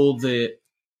schedule, the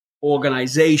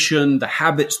organization, the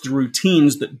habits, the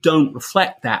routines that don't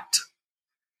reflect that.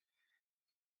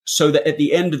 So that at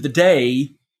the end of the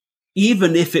day,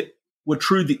 even if it were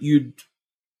true that you'd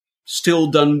still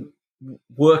done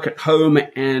work at home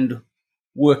and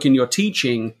work in your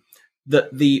teaching,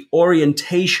 that the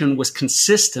orientation was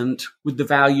consistent with the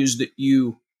values that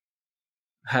you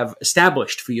have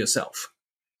established for yourself.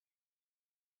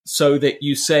 So that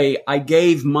you say, I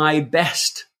gave my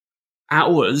best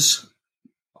hours,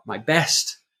 my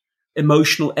best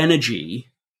emotional energy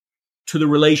to the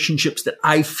relationships that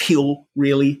I feel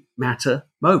really matter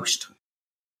most.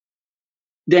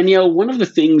 Danielle, one of the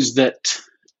things that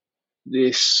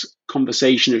this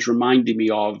conversation is reminding me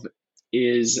of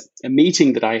is a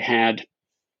meeting that I had.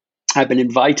 I've been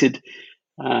invited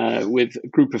with a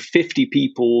group of 50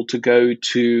 people to go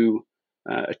to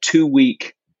a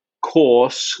 2-week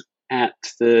course at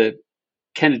the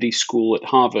Kennedy School at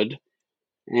Harvard.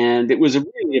 And it was a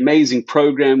really amazing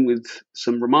program with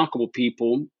some remarkable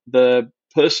people. The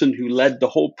person who led the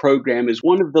whole program is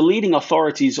one of the leading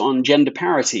authorities on gender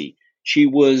parity. She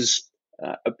was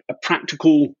a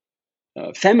practical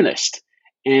feminist.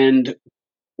 And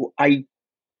I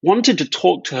wanted to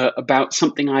talk to her about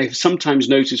something I sometimes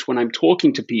notice when I'm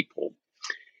talking to people.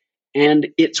 And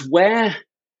it's where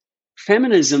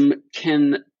feminism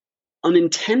can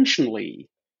unintentionally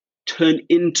turn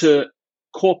into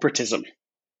corporatism,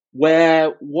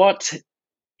 where what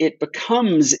it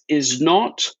becomes is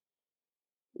not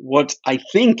what I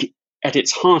think at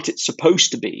its heart it's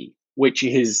supposed to be, which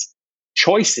is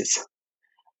choices,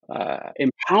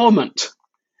 empowerment,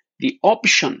 the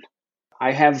option.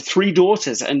 I have 3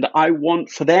 daughters, and I want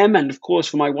for them, and of course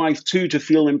for my wife too, to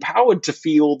feel empowered, to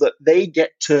feel that they get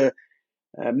to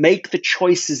make the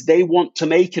choices they want to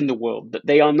make in the world, that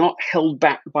they are not held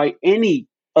back by any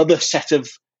other set of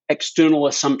external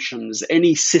assumptions,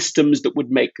 any systems that would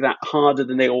make that harder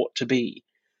than they ought to be.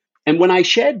 And when I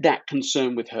shared that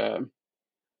concern with her,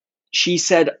 she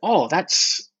said, oh,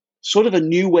 that's sort of a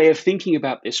new way of thinking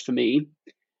about this for me.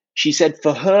 She said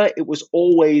for her, it was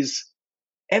always,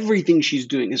 everything she's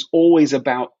doing is always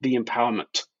about the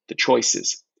empowerment, the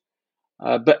choices.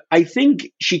 But I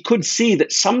think she could see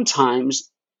that sometimes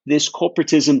this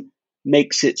corporatism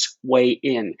makes its way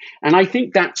in. And I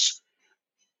think that's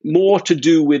more to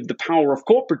do with the power of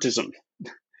corporatism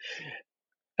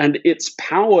and its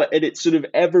power and its sort of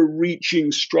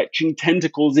ever-reaching, stretching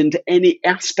tentacles into any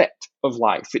aspect of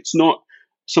life. It's not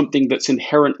something that's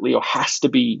inherently or has to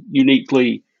be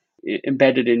uniquely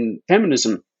embedded in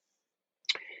feminism.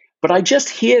 But I just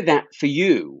hear that for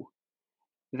you,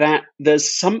 that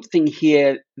there's something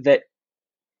here that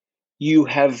you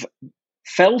have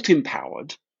felt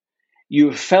empowered, you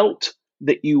have felt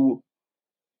that you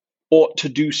ought to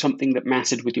do something that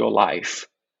mattered with your life.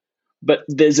 But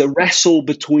there's a wrestle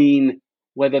between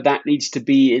whether that needs to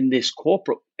be in this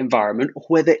corporate environment or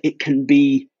whether it can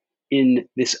be in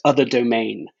this other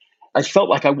domain. I felt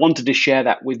like I wanted to share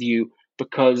that with you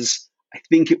because I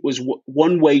think it was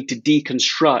one way to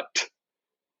deconstruct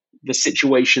the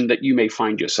situation that you may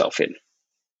find yourself in.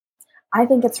 I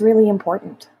think it's really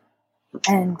important.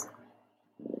 And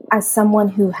as someone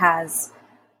who has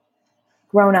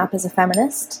grown up as a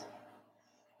feminist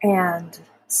and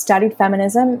studied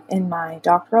feminism in my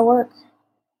doctoral work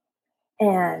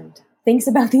and thinks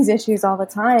about these issues all the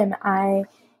time, I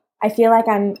feel like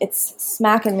it's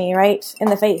smacking me right in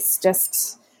the face,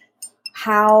 just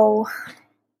how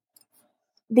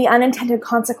the unintended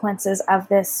consequences of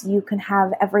this, you can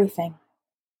have everything.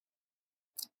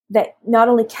 That not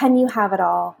only can you have it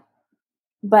all,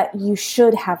 but you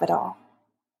should have it all.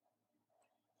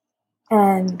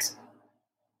 And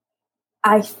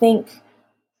I think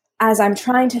as I'm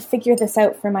trying to figure this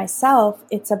out for myself,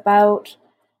 it's about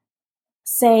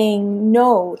saying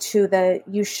no to the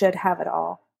you should have it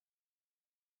all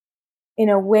in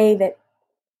a way that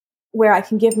where I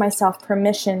can give myself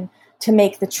permission to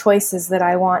make the choices that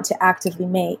I want to actively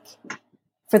make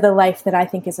for the life that I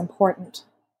think is important.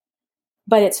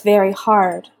 But it's very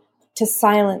hard to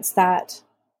silence that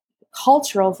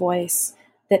cultural voice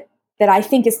that I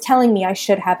think is telling me I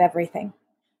should have everything.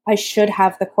 I should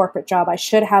have the corporate job. I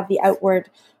should have the outward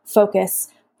focus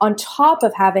on top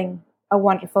of having a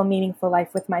wonderful, meaningful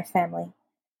life with my family.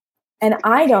 And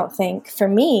I don't think, for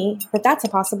me, that that's a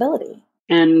possibility.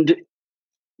 And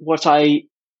what I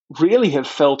really have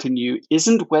felt in you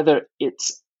isn't whether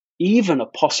it's even a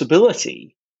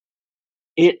possibility.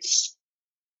 It's,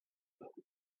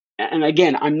 and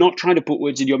again, I'm not trying to put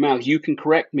words in your mouth. You can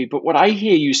correct me. But what I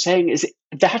hear you saying is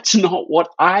that's not what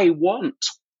I want.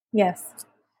 Yes,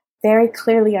 very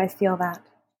clearly I feel that.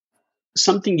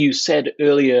 Something you said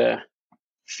earlier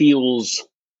feels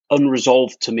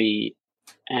unresolved to me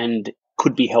and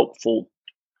could be helpful.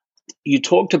 You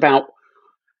talked about,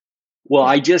 well,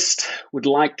 I just would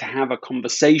like to have a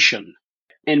conversation.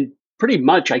 And pretty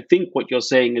much, I think what you're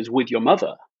saying is with your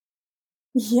mother.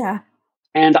 Yeah.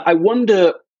 And I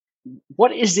wonder,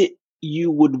 what is it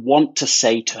you would want to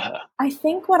say to her? I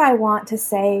think what I want to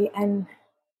say, and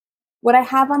what I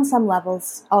have on some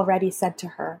levels already said to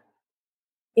her,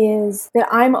 is that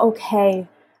I'm okay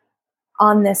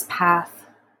on this path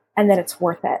and that it's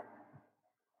worth it.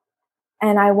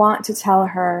 And I want to tell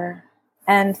her,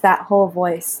 and that whole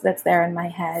voice that's there in my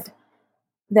head,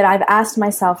 that I've asked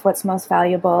myself what's most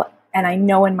valuable, and I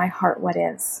know in my heart what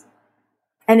is.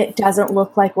 And it doesn't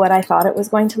look like what I thought it was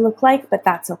going to look like, but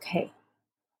that's okay.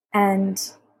 And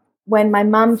when my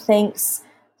mom thinks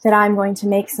that I'm going to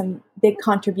make some big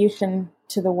contribution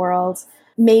to the world,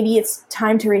 maybe it's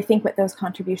time to rethink what those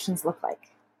contributions look like.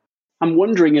 I'm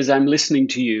wondering, as I'm listening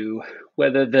to you,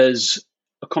 whether there's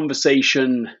a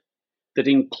conversation that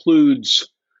includes,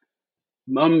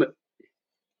 Mum,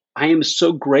 I am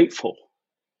so grateful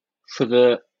for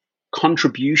the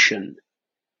contribution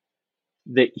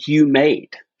that you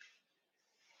made,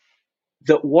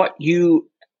 that what you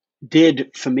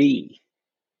did for me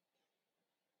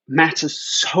matters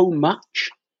so much.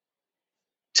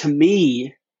 To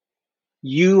me,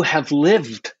 you have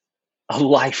lived a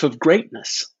life of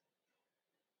greatness.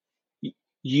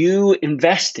 You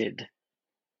invested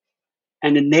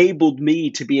and enabled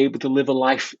me to be able to live a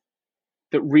life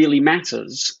that really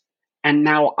matters. And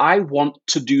now I want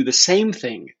to do the same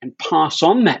thing and pass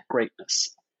on that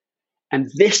greatness. And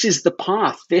this is the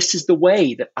path. This is the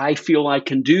way that I feel I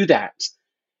can do that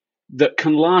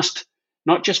can last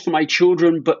not just for my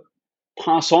children, but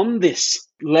pass on this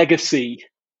legacy.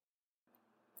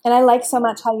 And I like so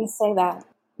much how you say that,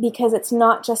 because it's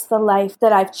not just the life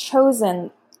that I've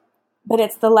chosen, but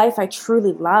it's the life I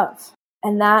truly love.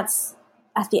 And that's,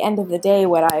 at the end of the day,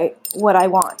 what I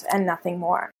want, and nothing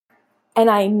more. And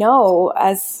I know,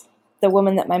 as the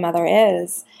woman that my mother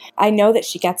is, I know that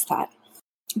she gets that.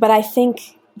 But I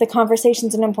think the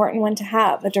conversation's an important one to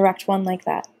have, a direct one like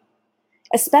that.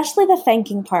 Especially the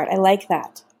thanking part. I like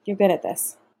that. You're good at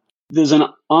this. There's an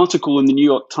article in the New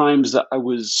York Times that I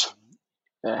was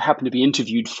happened to be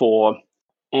interviewed for,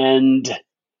 and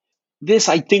this,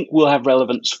 I think, will have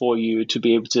relevance for you to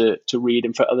be able to read,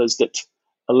 and for others that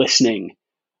are listening.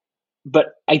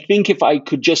 But I think if I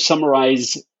could just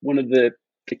summarize one of the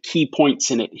key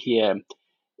points in it here,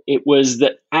 it was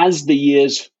that as the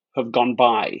years have gone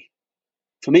by,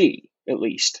 for me at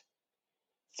least,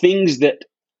 things that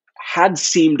had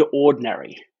seemed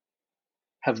ordinary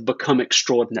have become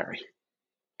extraordinary.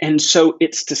 And so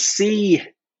it's to see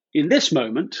in this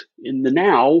moment, in the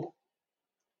now,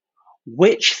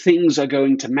 which things are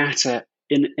going to matter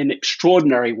in an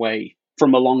extraordinary way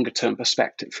from a longer term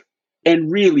perspective.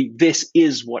 And really, this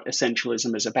is what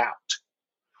essentialism is about.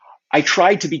 I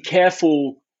try to be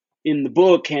careful in the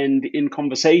book and in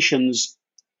conversations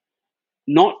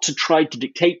not to try to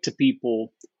dictate to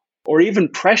people or even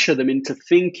pressure them into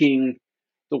thinking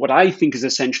that what I think is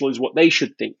essential is what they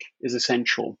should think is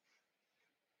essential.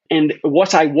 And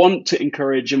what I want to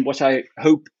encourage, and what I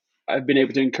hope I've been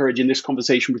able to encourage in this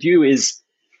conversation with you, is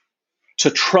to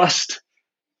trust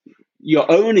your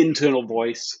own internal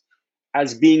voice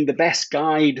as being the best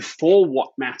guide for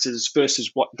what matters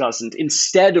versus what doesn't,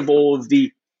 instead of all of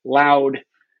the loud,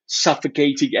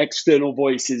 suffocating external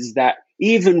voices that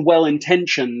even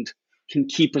well-intentioned, can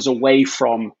keep us away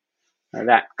from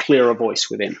that clearer voice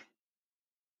within.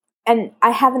 And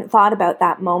I haven't thought about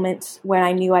that moment when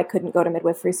I knew I couldn't go to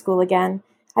midwifery school again.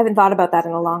 I haven't thought about that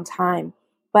in a long time.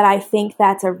 But I think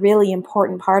that's a really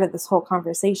important part of this whole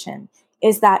conversation,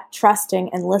 is that trusting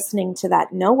and listening to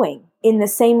that knowing. In the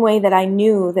same way that I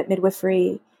knew that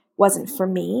midwifery wasn't for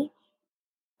me,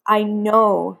 I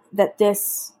know that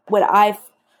this, what I've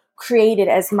created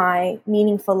as my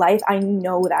meaningful life, I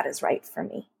know that is right for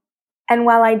me. And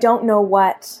while I don't know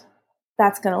what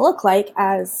that's going to look like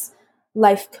as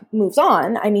life moves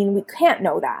on, I mean, we can't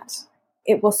know that.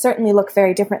 It will certainly look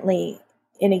very differently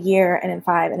in a year and in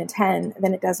 5 and in 10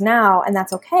 than it does now, and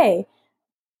that's okay.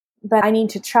 But I need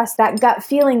to trust that gut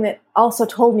feeling that also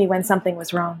told me when something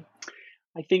was wrong.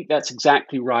 I think that's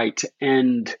exactly right.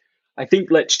 And I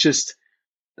think let's just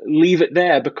leave it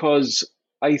there, because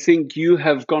I think you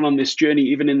have gone on this journey,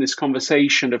 even in this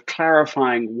conversation, of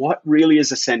clarifying what really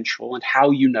is essential and how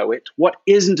you know it, what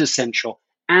isn't essential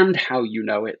and how you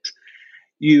know it.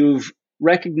 You've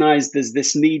recognized there's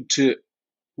this need to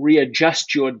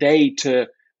readjust your day to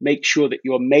make sure that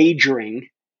you're majoring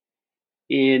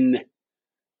in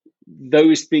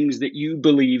those things that you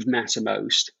believe matter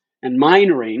most and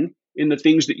minoring in the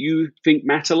things that you think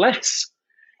matter less.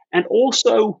 And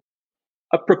also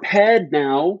are prepared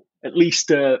now, at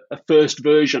least a first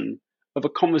version of a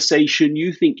conversation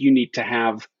you think you need to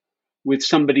have with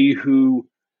somebody who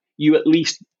you at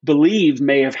least believe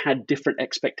may have had different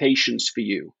expectations for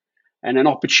you, and an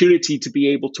opportunity to be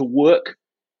able to work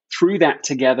through that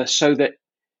together so that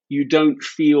you don't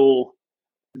feel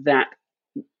that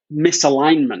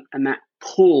misalignment and that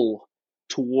pull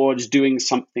towards doing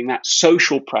something, that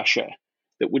social pressure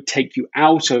that would take you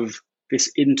out of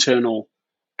this internal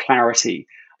clarity.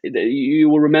 You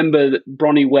will remember that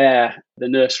Bronnie Ware, the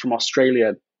nurse from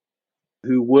Australia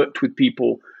who worked with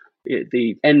people at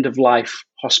the end of life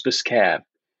hospice care.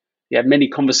 He had many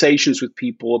conversations with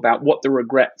people about what the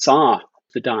regrets are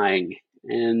for dying,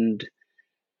 and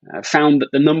found that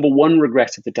the number one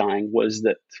regret of the dying was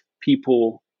that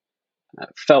people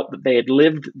felt that they had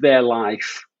lived their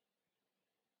life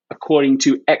according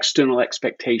to external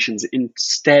expectations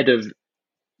instead of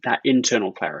that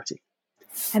internal clarity.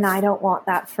 And I don't want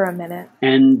that for a minute.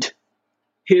 And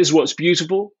here's what's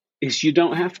beautiful, is you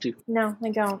don't have to. No, I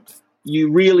don't.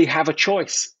 You really have a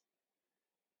choice.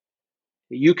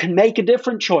 You can make a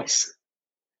different choice.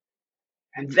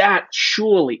 And that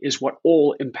surely is what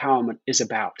all empowerment is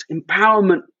about.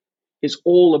 Empowerment is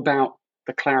all about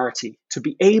the clarity, to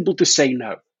be able to say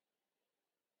no,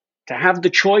 to have the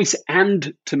choice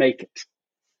and to make it.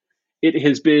 It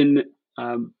has been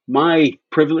my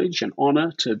privilege and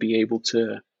honor to be able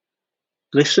to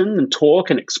listen and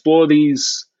talk and explore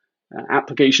these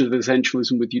applications of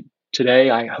essentialism with you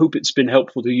today. I hope it's been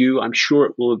helpful to you. I'm sure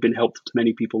it will have been helpful to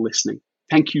many people listening.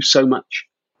 Thank you so much.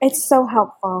 It's so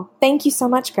helpful. Thank you so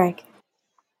much, Greg.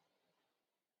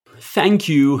 Thank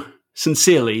you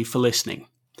sincerely for listening.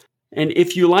 And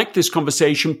if you like this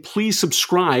conversation, please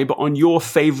subscribe on your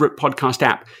favorite podcast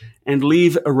app and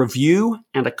leave a review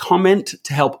and a comment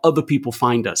to help other people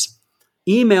find us.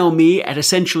 Email me at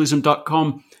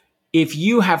essentialism.com if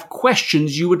you have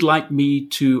questions you would like me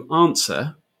to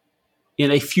answer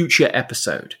in a future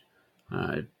episode.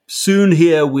 Soon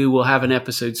here, we will have an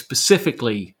episode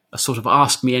specifically, a sort of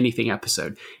Ask Me Anything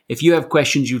episode. If you have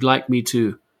questions you'd like me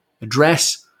to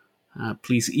address,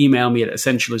 please email me at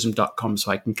essentialism.com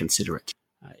so I can consider it.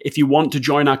 If you want to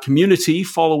join our community,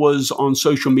 follow us on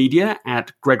social media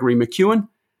at Gregory McEwen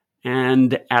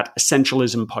and at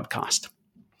Essentialism Podcast.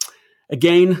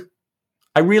 Again,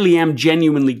 I really am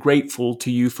genuinely grateful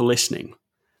to you for listening.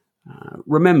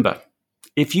 Remember,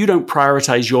 if you don't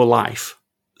prioritize your life,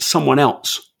 someone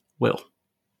else will.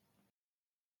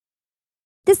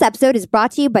 This episode is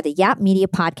brought to you by the Yap Media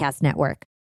Podcast Network.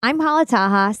 I'm Hala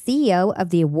Taha, CEO of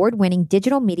the award-winning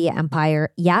digital media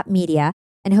empire, Yap Media,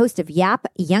 and host of Yap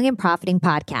Young and Profiting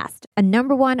Podcast, a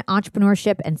 #1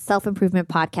 entrepreneurship and self-improvement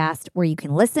podcast where you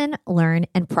can listen, learn,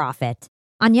 and profit.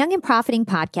 On Young and Profiting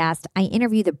Podcast, I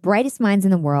interview the brightest minds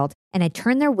in the world, and I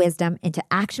turn their wisdom into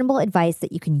actionable advice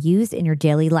that you can use in your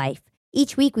daily life.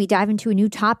 Each week, we dive into a new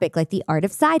topic like the art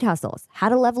of side hustles, how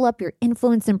to level up your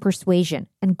influence and persuasion,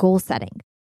 and goal setting.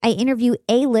 I interview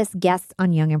A-list guests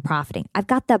on Young and Profiting. I've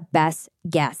got the best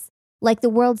guests, like the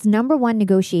world's #1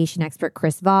 negotiation expert,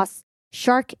 Chris Voss,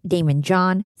 Shark Damon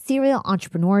John, serial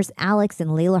entrepreneurs Alex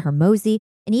and Layla Hermosi,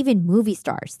 and even movie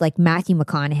stars like Matthew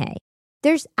McConaughey.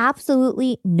 There's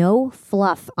absolutely no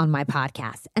fluff on my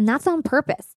podcast, and that's on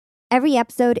purpose. Every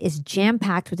episode is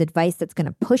jam-packed with advice that's going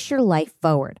to push your life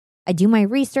forward. I do my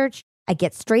research, I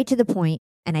get straight to the point,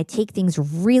 and I take things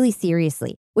really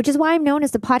seriously, which is why I'm known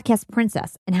as the podcast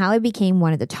princess and how I became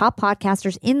one of the top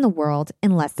podcasters in the world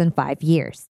in less than 5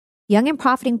 years. Young and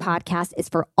Profiting Podcast is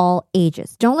for all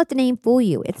ages. Don't let the name fool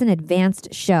you. It's an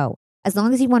advanced show. As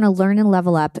long as you want to learn and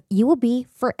level up, you will be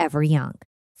forever young.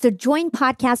 So join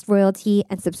Podcast Royalty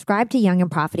and subscribe to Young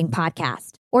and Profiting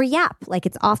Podcast, or YAP, like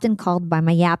it's often called by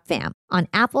my YAP fam, on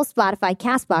Apple, Spotify,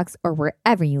 CastBox, or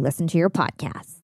wherever you listen to your podcasts.